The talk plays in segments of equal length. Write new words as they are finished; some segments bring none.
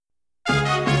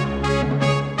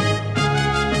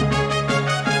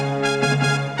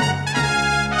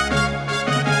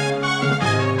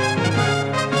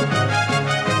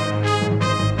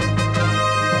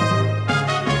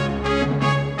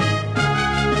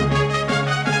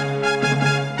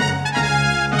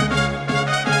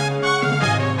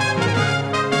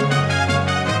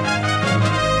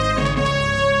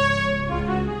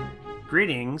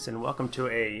Greetings and welcome to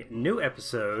a new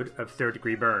episode of Third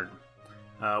Degree Byrne.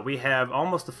 We have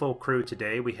almost the full crew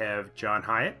today. We have John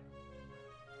Hyatt.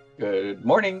 Good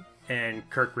morning. And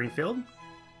Kirk Greenfield.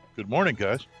 Good morning,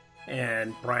 guys.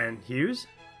 And Brian Hughes.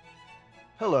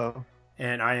 Hello.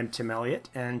 And I am Tim Elliott.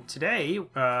 And today,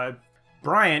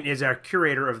 Brian is our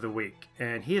curator of the week.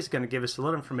 And he is going to give us a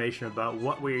little information about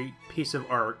what piece of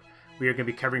art we are going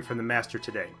to be covering from the master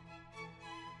today.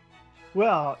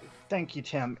 Well, thank you,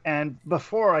 Tim. And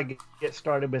before I get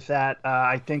started with that,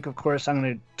 I think, of course, I'm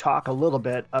going to talk a little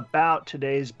bit about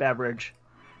today's beverage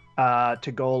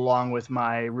to go along with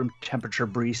my room temperature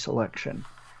brie selection.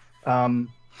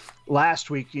 Last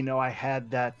week, I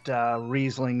had that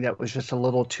Riesling that was just a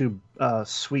little too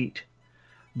sweet.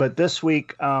 But this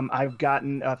week, I've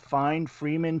gotten a fine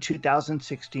Freeman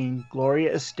 2016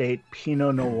 Gloria Estate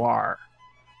Pinot Noir.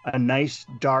 A nice,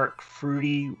 dark,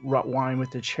 fruity wine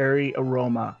with a cherry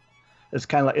aroma.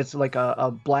 It's like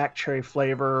a black cherry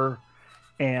flavor,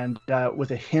 and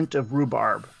with a hint of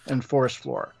rhubarb and forest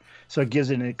floor. So it gives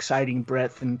it an exciting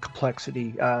breadth and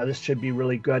complexity. This should be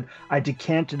really good. I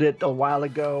decanted it a while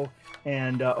ago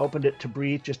and opened it to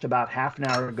breathe just about half an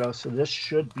hour ago. So this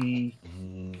should be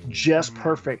just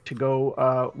perfect to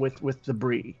go with the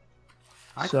brie.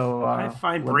 I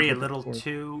find brie a little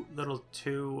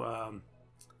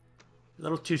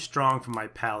too strong for my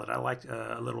palate. I like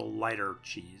a little lighter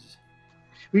cheese.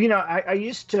 I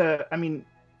used to.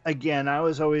 Again, I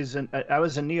was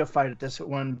a neophyte at this at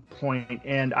one point,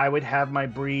 and I would have my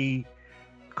brie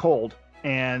cold,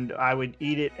 and I would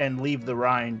eat it and leave the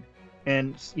rind.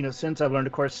 And since I've learned,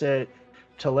 of course, to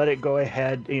let it go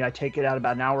ahead, I take it out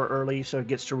about an hour early so it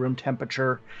gets to room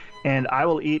temperature, and I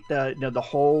will eat the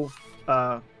whole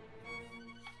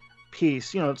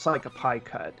piece. It's like a pie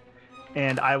cut.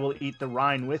 And I will eat the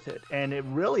rind with it. And it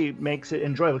really makes it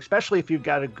enjoyable, especially if you've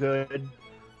got a good,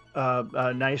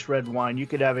 nice red wine. You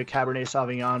could have a Cabernet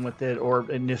Sauvignon with it,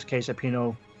 or in this case, a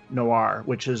Pinot Noir,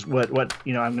 which is what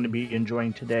I'm going to be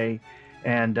enjoying today.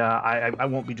 And I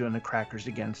won't be doing the crackers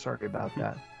again. Sorry about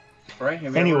that. Right.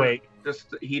 Have you anyway, ever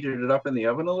just heated it up in the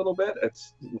oven a little bit?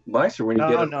 It's nicer when you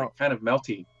get it like kind of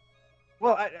melty.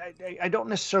 Well, I don't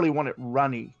necessarily want it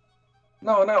runny.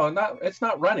 No, it's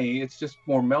not runny. It's just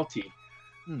more melty.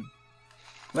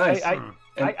 Nice.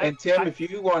 And Tim, if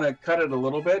you want to cut it a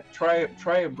little bit, try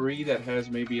a brie that has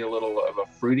maybe a little of a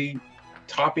fruity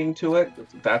topping to it.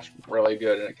 That's really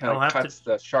good, and it kind of cuts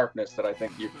the sharpness that I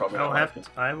think you probably don't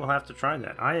like. I will have to try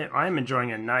that. I am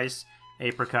enjoying a nice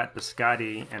apricot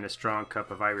biscotti and a strong cup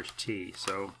of Irish tea.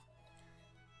 So.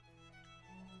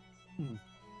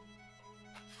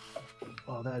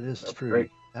 Oh, that is fruity.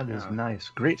 That is nice.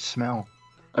 Great smell.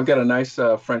 I've got a nice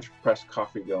French press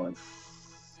coffee going.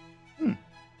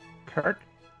 Kirk,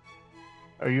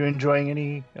 are you enjoying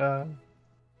any?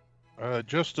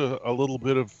 Just a little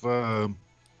bit of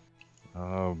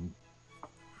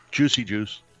juicy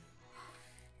juice.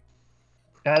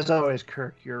 As always,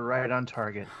 Kirk, you're right on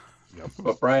target. Yep.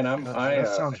 But Brian, that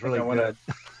sounds really good.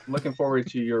 I'm looking forward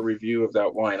to your review of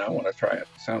that wine. I want to try it.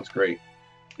 Sounds great.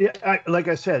 Yeah, like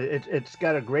I said, it's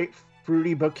got a great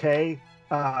fruity bouquet,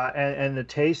 and the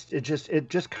taste. It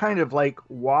just kind of like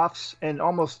wafts and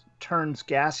almost turns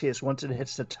gaseous once it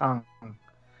hits the tongue.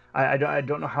 I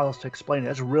don't know how else to explain it.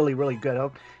 It's really, really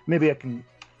good. Maybe I can,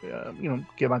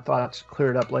 get my thoughts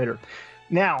cleared up later.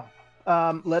 Now,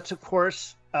 let's, of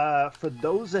course, for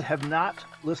those that have not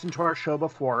listened to our show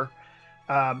before,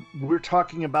 we're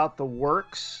talking about the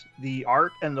works, the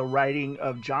art, and the writing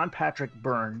of John Patrick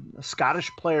Byrne, a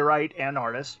Scottish playwright and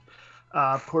artist.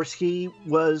 Of course, he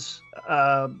was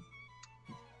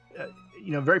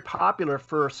very popular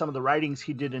for some of the writings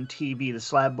he did in TV, the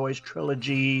Slab Boys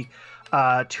trilogy,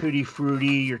 Tutti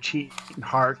Frutti, Your Cheating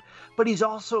Heart. But he's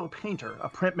also a painter, a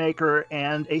printmaker,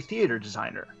 and a theater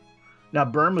designer. Now,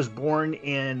 Byrne was born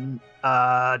in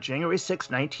January 6,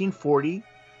 1940,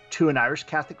 to an Irish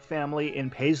Catholic family in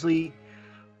Paisley.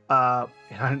 Let's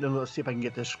see if I can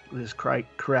get this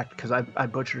correct, because I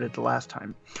butchered it the last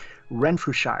time.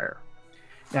 Renfrewshire.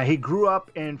 Now, he grew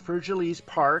up in Fergillese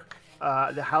Park,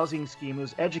 the housing scheme.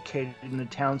 Was educated in the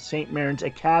town's St. Mary's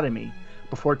Academy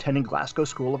before attending Glasgow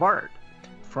School of Art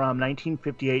from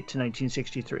 1958 to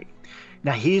 1963.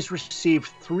 Now, he's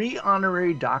received 3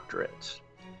 honorary doctorates.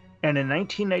 And in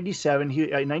 1997,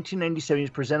 he was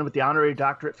presented with the honorary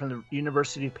doctorate from the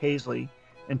University of Paisley.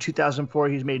 In 2004,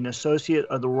 he was made an associate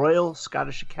of the Royal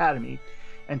Scottish Academy.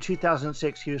 In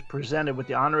 2006, he was presented with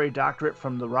the honorary doctorate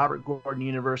from the Robert Gordon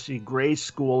University Gray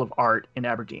School of Art in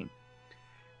Aberdeen.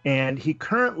 And he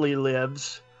currently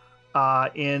lives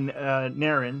in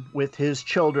Nairn with his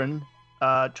children,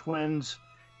 twins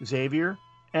Xavier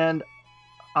and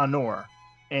Honor.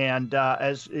 And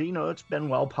as you know, it's been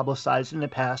well publicized in the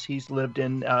past. He's lived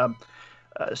in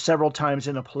several times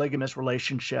in a polygamous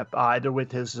relationship, either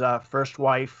with his first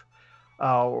wife,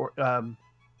 or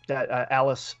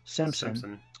Alice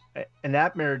Simpson. And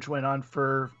that marriage went on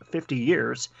for 50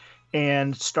 years.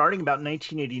 And starting about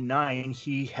 1989,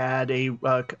 he had a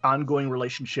ongoing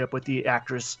relationship with the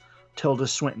actress Tilda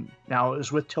Swinton. Now, it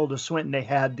was with Tilda Swinton they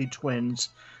had the twins,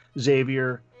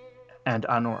 Xavier and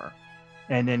Honor.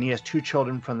 And then he has 2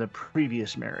 children from the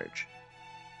previous marriage.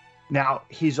 Now,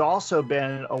 he's also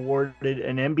been awarded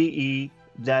an MBE,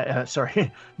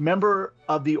 member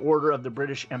of the Order of the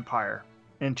British Empire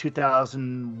in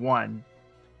 2001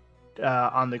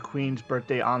 on the Queen's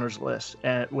Birthday Honors List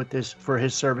for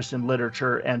his service in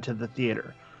literature and to the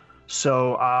theater.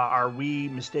 So are we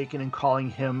mistaken in calling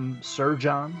him Sir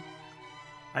John?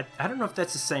 I don't know if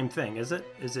that's the same thing, is it?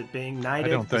 Is it being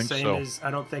knighted? I don't think so.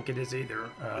 I don't think it is either.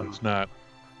 It's not.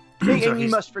 And he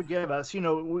must forgive us. You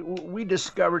know, we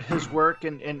discovered his work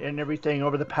and everything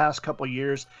over the past couple of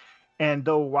years. And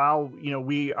though while, you know,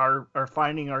 we are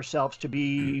finding ourselves to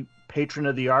be patron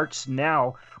of the arts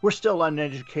now, we're still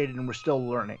uneducated and we're still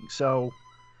learning. So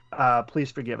please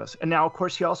forgive us. And now, of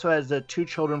course, he also has the 2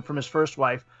 children from his first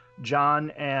wife,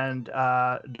 John and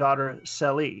daughter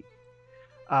Sally.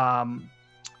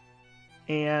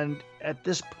 And at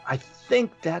this, I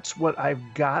think that's what I've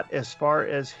got as far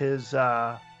as his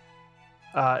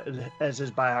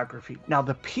biography. Now,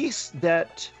 the piece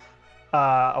that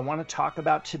I want to talk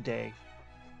about today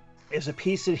is a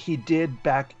piece that he did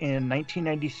back in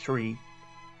 1993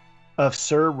 of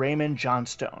Sir Raymond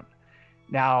Johnstone.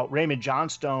 Now, Raymond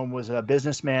Johnstone was a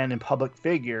businessman and public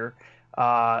figure,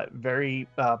 very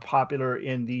popular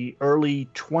in the early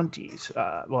 20s,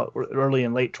 early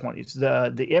and late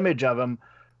 20s. The image of him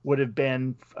would have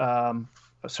been,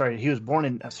 he was born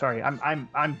in,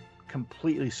 I'm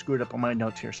completely screwed up on my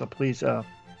notes here, so please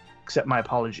accept my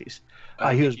apologies.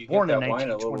 He was born in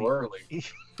 1920.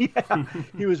 Yeah,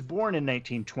 he was born in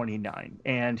 1929,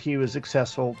 and he was a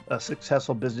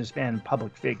successful businessman and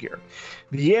public figure.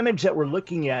 The image that we're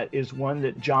looking at is one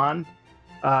that John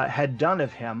had done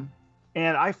of him,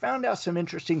 and I found out some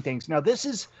interesting things. Now, this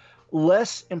is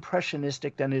less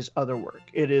impressionistic than his other work.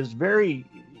 It is very,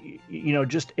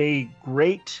 just a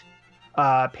great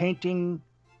painting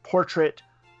portrait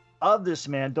of this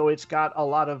man, though it's got a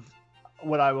lot of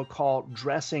what I would call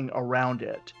dressing around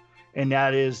it. And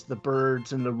that is the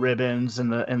birds and the ribbons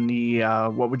and the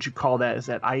what would you call that? Is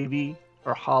that ivy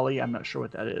or holly? I'm not sure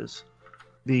what that is.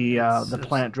 The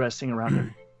plant dressing around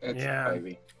it. It's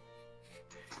ivy.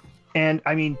 And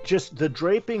I mean, just the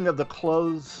draping of the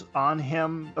clothes on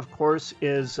him, of course,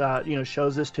 is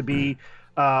shows us to be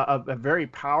a very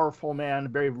powerful man, a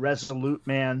very resolute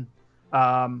man,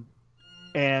 and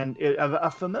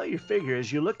a familiar figure.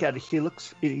 As you look at it, he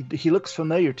looks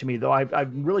familiar to me, though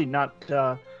I've really not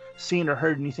seen or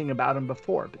heard anything about him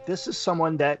before. But this is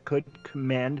someone that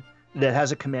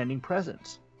has a commanding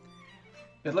presence.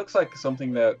 It looks like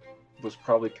something that was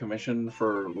probably commissioned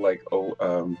for, like,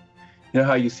 you know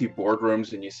how you see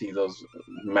boardrooms and you see those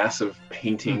massive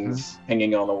paintings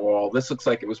hanging on the wall? This looks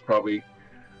like it was probably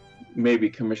maybe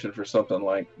commissioned for something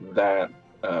like that.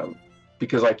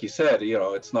 Because, like you said,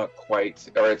 it's not quite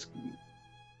as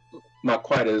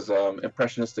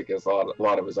impressionistic as a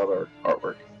lot of his other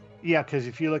artwork. Yeah, because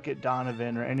if you look at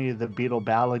Donovan or any of the Beatle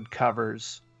Ballad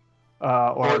covers,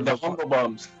 or the Humble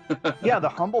Bums. Yeah, the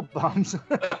Humble Bums,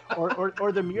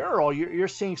 or the mural, you're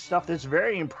seeing stuff that's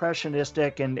very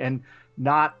impressionistic and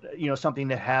not something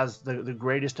that has the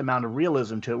greatest amount of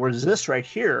realism to it. Whereas this right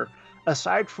here,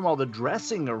 aside from all the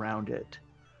dressing around it,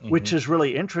 which is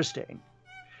really interesting,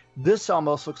 this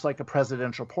almost looks like a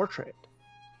presidential portrait.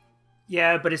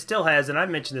 Yeah, but it still has, and I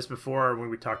mentioned this before when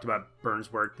we talked about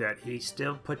Byrne's work, that he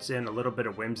still puts in a little bit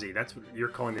of whimsy. That's what you're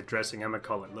calling the dressing. I'm going to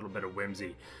call it a little bit of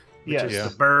whimsy. Which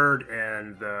is the bird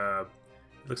and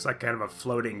looks like kind of a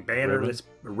floating banner,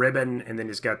 ribbon, and then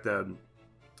he's got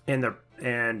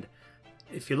and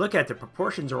if you look at the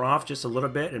proportions are off just a little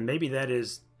bit, and maybe that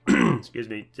is, excuse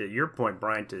me, to your point,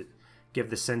 Brian, to give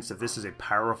the sense that this is a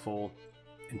powerful,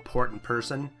 important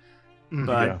person.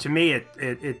 But to me,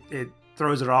 it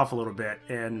throws it off a little bit,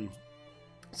 and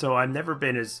so I've never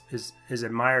been as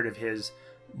admired of his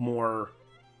more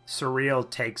surreal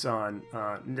takes on.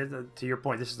 To your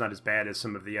point, this is not as bad as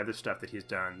some of the other stuff that he's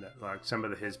done. Like some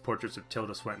of his portraits of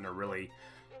Tilda Swinton are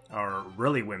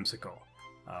really whimsical.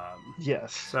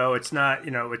 Yes. So it's not,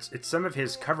 it's some of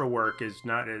his cover work is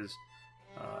not as.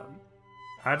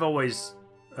 I've always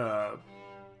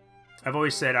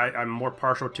said I'm more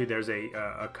partial to. There's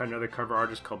another cover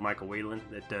artist called Michael Whelan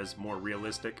that does more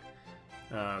realistic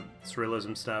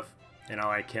surrealism stuff. and I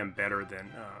like him better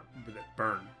than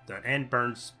Byrne. And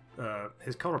Byrne's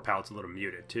his color palette's a little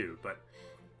muted too, but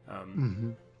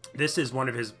this is one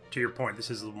of his. To your point, this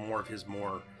is more of his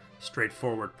more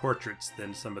straightforward portraits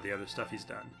than some of the other stuff he's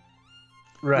done.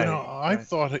 Right. I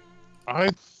thought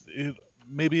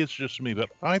maybe it's just me, but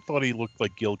I thought he looked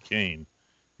like Gil Kane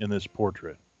in this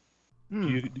portrait.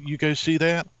 Do you guys see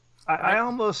that? I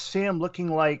almost see him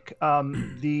looking like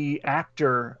the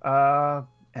actor,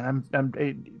 and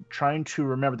I'm trying to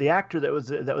remember the actor that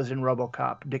was in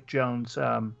RoboCop, Dick Jones.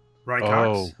 Ronnie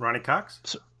Cox. Ronnie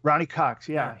Cox. Ronnie Cox.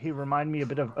 Yeah, he reminded me a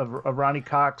bit of Ronnie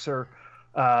Cox or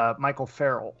Michael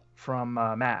Farrell from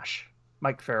MASH.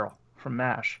 Mike Farrell from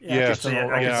MASH. Yeah,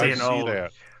 I can see an old.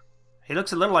 That. He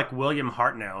looks a little like William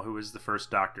Hartnell, who was the first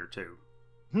Doctor too.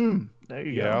 There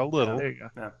you go. Yeah, a little. There you go.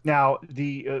 Yeah. Now,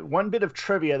 the one bit of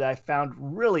trivia that I found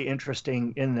really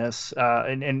interesting in this,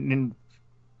 and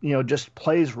just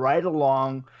plays right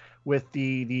along with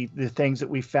the things that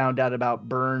we found out about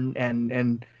Byrne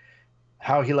and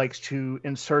how he likes to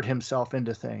insert himself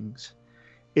into things,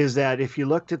 is that if you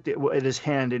looked at his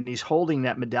hand and he's holding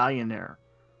that medallion there,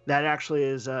 that actually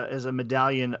is a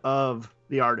medallion of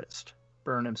the artist,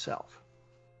 Byrne himself.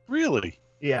 Really?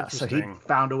 Yeah, so he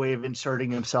found a way of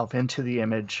inserting himself into the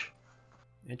image.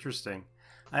 Interesting.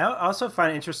 I also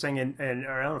find it interesting, and I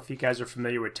don't know if you guys are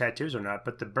familiar with tattoos or not,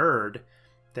 but the bird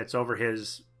that's over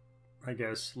his, I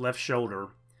guess, left shoulder,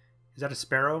 is that a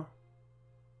sparrow?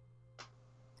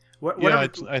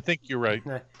 I think you're right.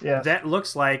 Yeah. That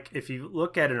looks like, if you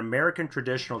look at an American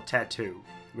traditional tattoo,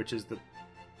 which is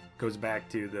goes back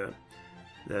to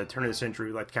the turn of the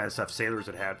century, like the kind of stuff sailors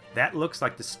would have, that looks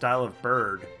like the style of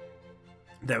bird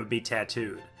that would be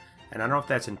tattooed. And I don't know if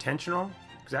that's intentional,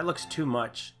 because that looks too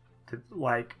much to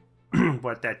like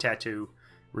what that tattoo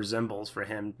resembles for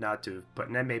him not to.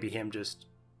 But that may be him just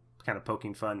kind of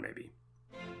poking fun, maybe.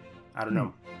 I don't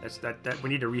know. That's that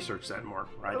we need to research that more.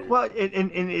 Right? Well, it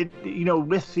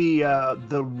with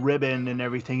the ribbon and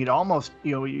everything, it almost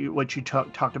what you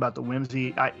talked about, the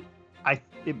whimsy.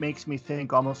 It makes me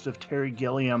think almost of Terry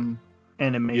Gilliam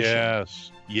animation.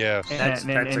 Yes. That's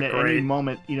at any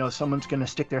moment, someone's going to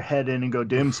stick their head in and go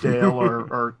Dimsdale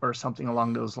or something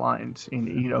along those lines.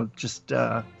 And, just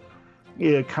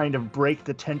kind of break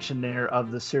the tension there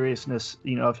of the seriousness,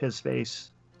 of his face.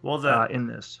 Well, in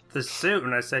this, the suit,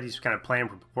 when I said he's kind of playing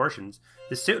for proportions,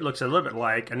 the suit looks a little bit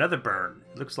like another Byrne.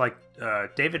 It looks like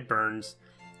David Byrne's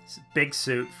big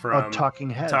suit from Talking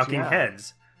Heads.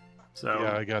 Heads. So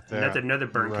yeah, I got that. Another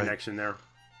Byrne connection there.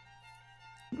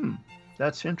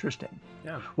 That's interesting.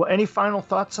 Yeah. Well, any final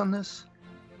thoughts on this?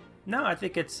 No, I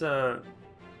think it's. I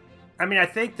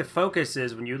think the focus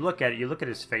is when you look at it, you look at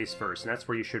his face first, and that's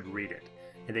where you should read it,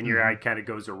 and then your eye kind of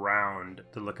goes around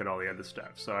to look at all the other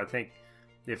stuff. So I think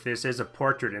if this is a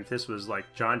portrait, and if this was like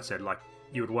John said, like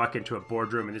you would walk into a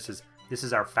boardroom, and this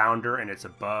is our founder, and it's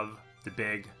above the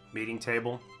big meeting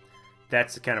table.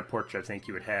 That's the kind of portrait I think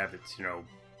you would have. It's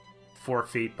 4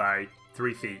 feet by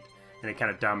 3 feet, and it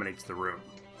kind of dominates the room.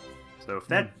 So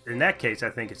if in that case, I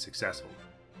think it's successful.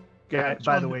 Yeah.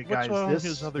 By the way, guys,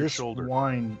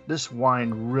 this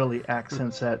wine really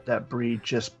accents that breed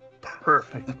just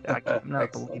perfect. I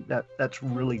cannot believe that. That's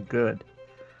really good.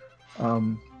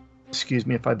 Excuse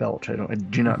me if I belch. I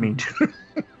do not mean to.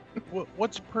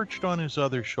 What's perched on his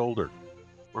other shoulder,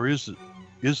 or is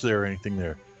there anything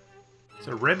there? It's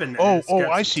a ribbon.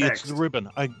 I see. Text. It's the ribbon.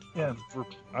 I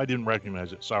didn't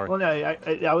recognize it. Sorry. Well, no,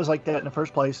 I was like that in the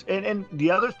first place. And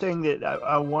the other thing that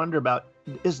I wonder about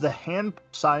is the hand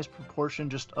size proportion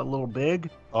just a little big?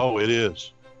 Oh, it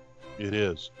is. It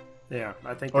is. Yeah,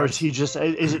 I think. Or is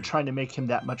it trying to make him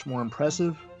that much more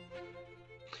impressive?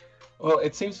 Well,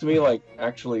 it seems to me like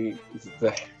actually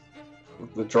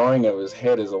the drawing of his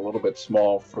head is a little bit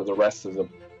small for the rest of the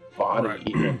body. Right.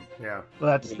 Even. Yeah.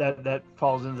 Well, that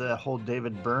falls into the whole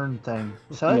David Byrne thing.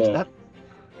 So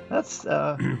that's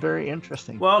very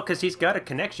interesting. Well, because he's got a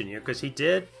connection, because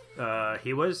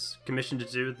he was commissioned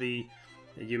to do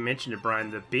you mentioned it, Brian,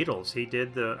 the Beatles. He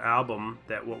did the album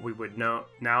that what we would know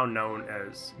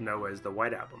as the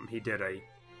White Album. He did a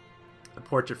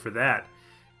portrait for that,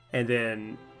 and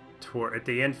then at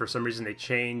the end, for some reason, they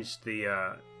changed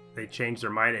their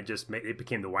mind and it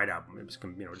became the White Album. It was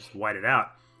just whited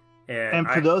out. And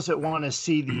for those that want to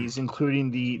see these,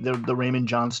 including the Raymond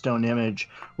Johnstone image,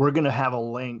 we're going to have a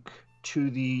link to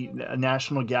the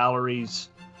National Gallery's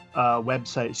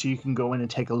website, so you can go in and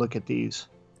take a look at these.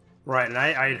 Right, and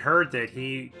I had heard that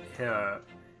he, I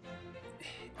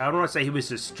don't want to say he was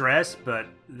distressed, but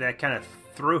that kind of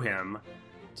threw him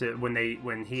to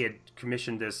when he had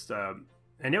commissioned this,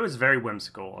 and it was very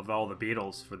whimsical of all the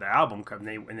Beatles for the album, and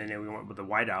then we went with the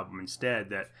White Album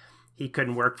instead. That he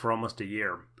couldn't work for almost a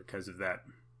year because of that.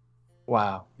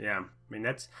 Wow. Yeah, I mean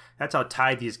that's how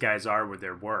tied these guys are with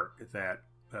their work. That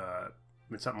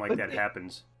when something like that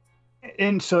happens.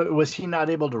 And so, was he not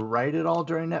able to write it all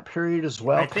during that period as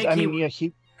well? I think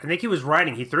he was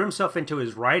writing. He threw himself into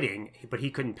his writing, but he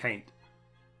couldn't paint.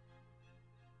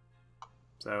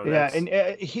 So and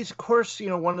he's of course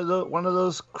one of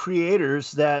those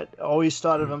creators that always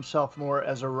thought of himself more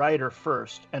as a writer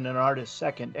first and an artist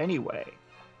second, anyway.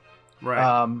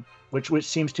 Right. Which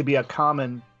seems to be a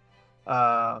common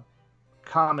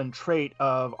trait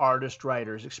of artist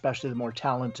writers, especially the more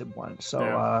talented ones. So.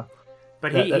 Yeah.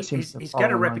 But he's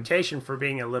got a reputation for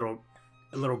being a little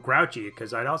grouchy,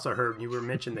 because I'd also heard you were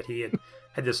mentioned that he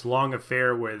had this long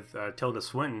affair with Tilda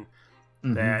Swinton,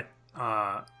 that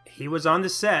he was on the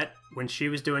set when she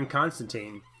was doing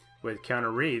Constantine with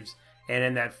Keanu Reeves, and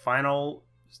in that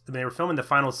they were filming the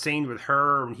final scene with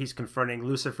her and he's confronting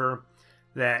Lucifer,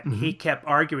 that he kept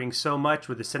arguing so much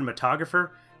with the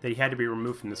cinematographer that he had to be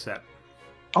removed from the set.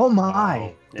 Oh my!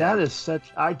 Wow. That is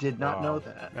such. I did not know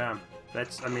that. Yeah.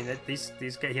 These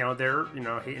guys, they're,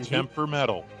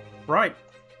 temperamental. Right.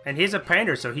 And he's a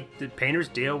painter, so the painters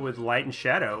deal with light and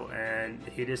shadow, and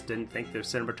he just didn't think the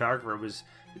cinematographer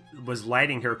was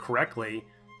lighting her correctly,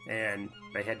 and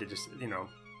they had to just,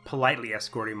 politely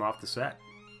escort him off the set.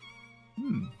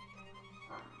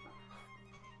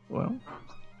 Well,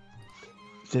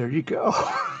 there you go.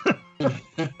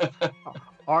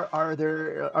 Are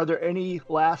there any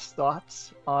last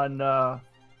thoughts on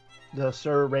the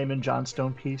Sir Raymond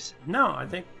Johnstone piece? No, I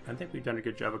think we've done a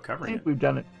good job of covering it. I think we've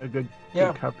done a good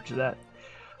coverage of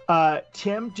that.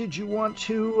 Tim, did you want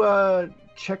to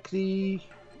check the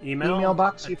email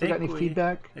box, see if we got any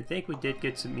feedback? I think we did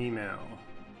get some email.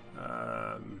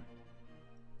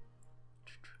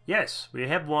 Yes, we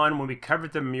have one when we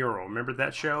covered the mural. Remember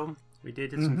that show? We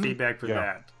did get some feedback for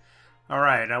that. All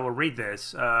right, I will read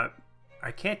this. I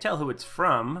can't tell who it's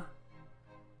from.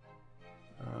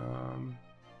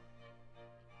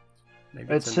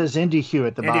 Maybe it says Indie Hugh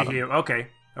at the bottom. Hugh. Okay.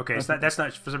 That's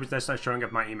not, for some reason, that's not showing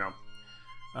up my email.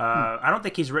 I don't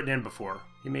think he's written in before.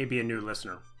 He may be a new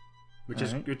listener, which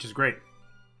is great.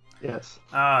 Yes.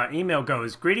 Email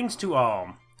goes, "Greetings to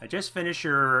all. I just finished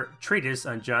your treatise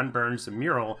on John Byrne's The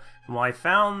Mural, and while I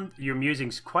found your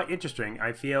musings quite interesting,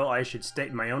 I feel I should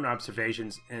state my own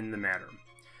observations in the matter.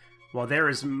 While there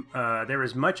is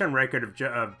much on record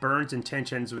of Byrne's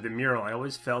intentions with the mural, I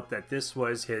always felt that this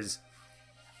was his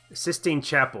Sistine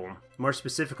Chapel, more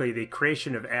specifically the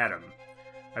creation of Adam.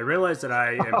 I realize that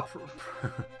I am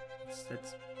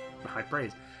that's high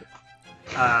praise.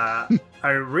 I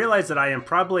realize that I am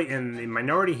probably in the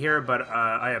minority here, but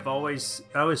I always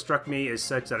struck me as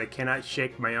such that I cannot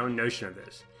shake my own notion of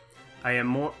this. I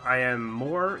am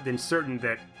more than certain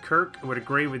that Kirk would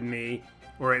agree with me,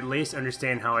 or at least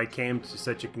understand how I came to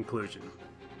such a conclusion.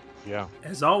 Yeah.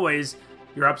 As always,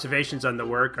 your observations on the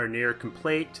work are near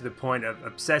complete, to the point of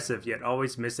obsessive, yet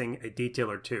always missing a detail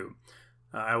or two.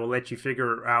 I will let you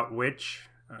figure out which.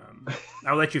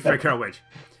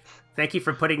 Thank you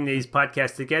for putting these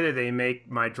podcasts together. They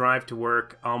make my drive to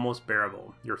work almost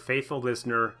bearable. Your faithful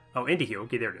listener. Oh, Indie Hugh.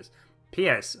 Okay, there it is.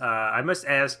 P.S. I must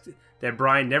ask that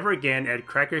Brian never again add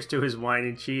crackers to his wine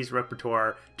and cheese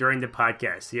repertoire during the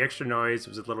podcast. The extra noise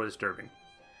was a little disturbing.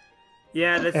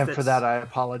 Yeah, that's for that I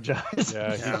apologize.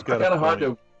 Yeah, it's kind of hard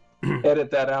to edit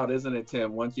that out, isn't it,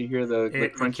 Tim? Once you hear the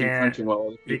crunching while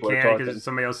other people are talking. Because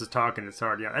somebody else is talking, it's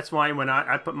hard. Yeah, that's why when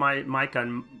I put my mic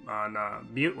on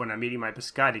mute when I'm eating my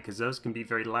biscotti, because those can be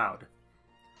very loud.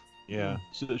 Yeah,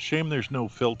 it's a shame there's no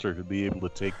filter to be able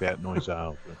to take that noise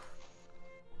out. But...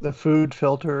 The food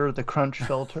filter, the crunch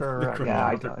filter.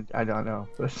 I don't know.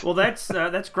 Well,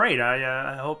 that's great.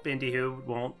 I hope Indie Who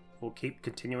will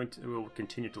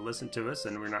continue to listen to us,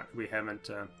 and we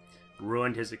haven't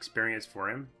ruined his experience for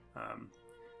him.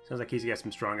 Sounds like he's got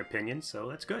some strong opinions, so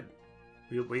that's good.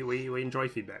 We enjoy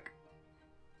feedback.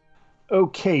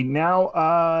 Okay,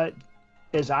 now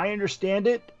as I understand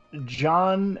it,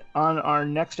 John, on our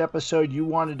next episode, you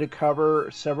wanted to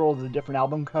cover several of the different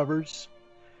album covers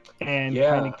and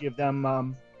kind of give them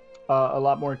a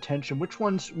lot more attention. Which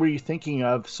ones were you thinking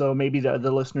of? So maybe the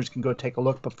listeners can go take a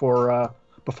look before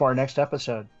our next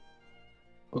episode.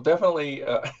 Well, definitely,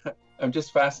 I'm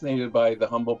just fascinated by the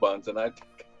Humble Buns, and I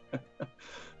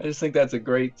just think that's a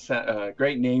great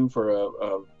name for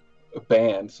a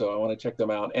band. So I want to check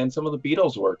them out, and some of the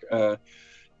Beatles work. The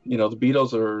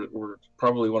Beatles were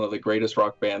probably one of the greatest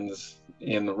rock bands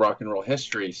in rock and roll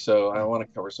history. So I want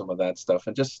to cover some of that stuff,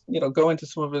 and just go into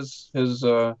some of his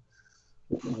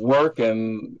work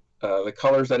and the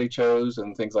colors that he chose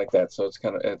and things like that. So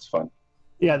it's fun.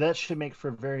 Yeah, that should make for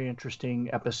a very interesting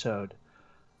episode.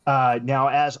 Now,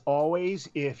 as always,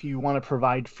 if you want to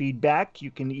provide feedback, you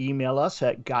can email us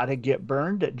at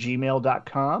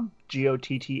gottagetburned@gmail.com,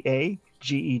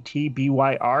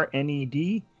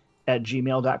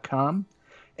 gottagetbyrned@gmail.com.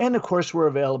 And, of course, we're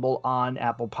available on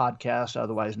Apple Podcasts,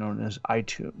 otherwise known as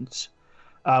iTunes.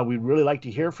 We'd really like to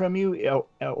hear from you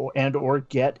and or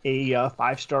get a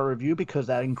 5-star review, because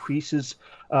that increases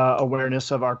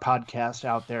awareness of our podcast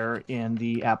out there in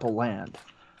the Apple land.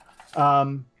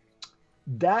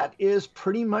 That is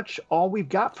pretty much all we've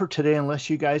got for today, unless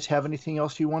you guys have anything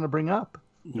else you want to bring up.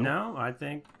 No, I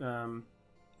think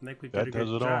we've done a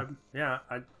good job. Yeah,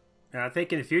 I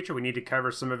think in the future we need to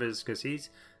cover some of his, because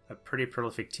he's a pretty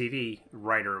prolific TV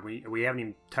writer. We haven't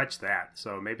even touched that,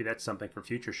 so maybe that's something for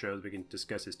future shows. We can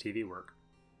discuss his TV work.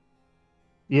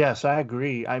 Yes, I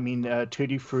agree. I mean,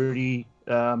 Tutti Frutti,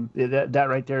 that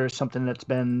right there is something that's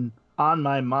been on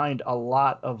my mind a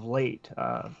lot of late.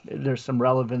 There's some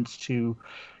relevance to,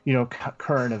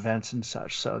 current events and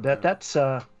such. So that's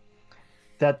a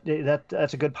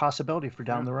good possibility for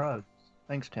down the road.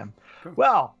 Thanks, Tim. Cool.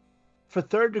 Well, for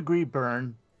Third Degree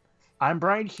Byrne, I'm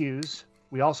Brian Hughes.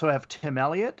 We also have Tim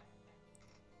Elliott.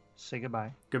 Say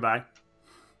goodbye. Goodbye.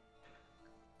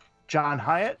 John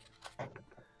Hyatt.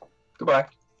 Goodbye.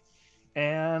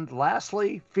 And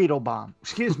lastly, Fiedelbaum.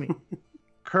 Excuse me.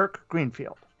 Kirk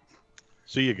Greenfield.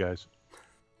 See you guys.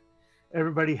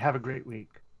 Everybody have a great week.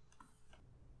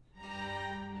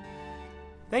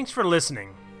 Thanks for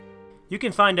listening. You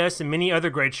can find us and many other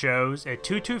great shows at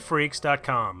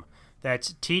twotwofreaks.com.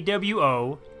 That's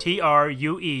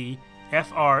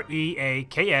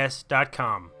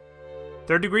TWOTRUEFREAKS.com.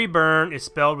 Third Degree Byrne is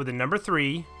spelled with the number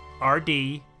 3,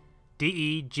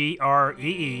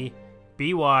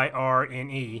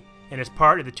 RDDEGREEBYRNE, and is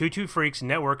part of the Two Two Freaks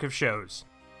network of shows.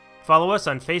 Follow us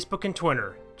on Facebook and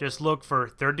Twitter. Just look for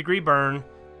Third Degree Byrne,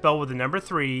 spelled with the number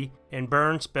 3, and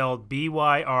Byrne spelled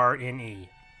BYRNE.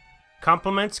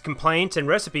 Compliments, complaints, and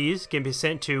recipes can be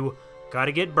sent to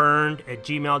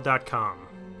gottagetburned@gmail.com.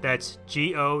 That's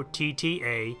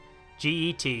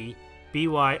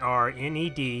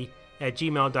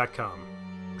GOTTAGETBYRNED@gmail.com.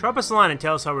 Drop us a line and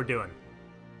tell us how we're doing.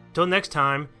 Till next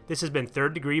time, this has been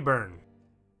Third Degree Byrne.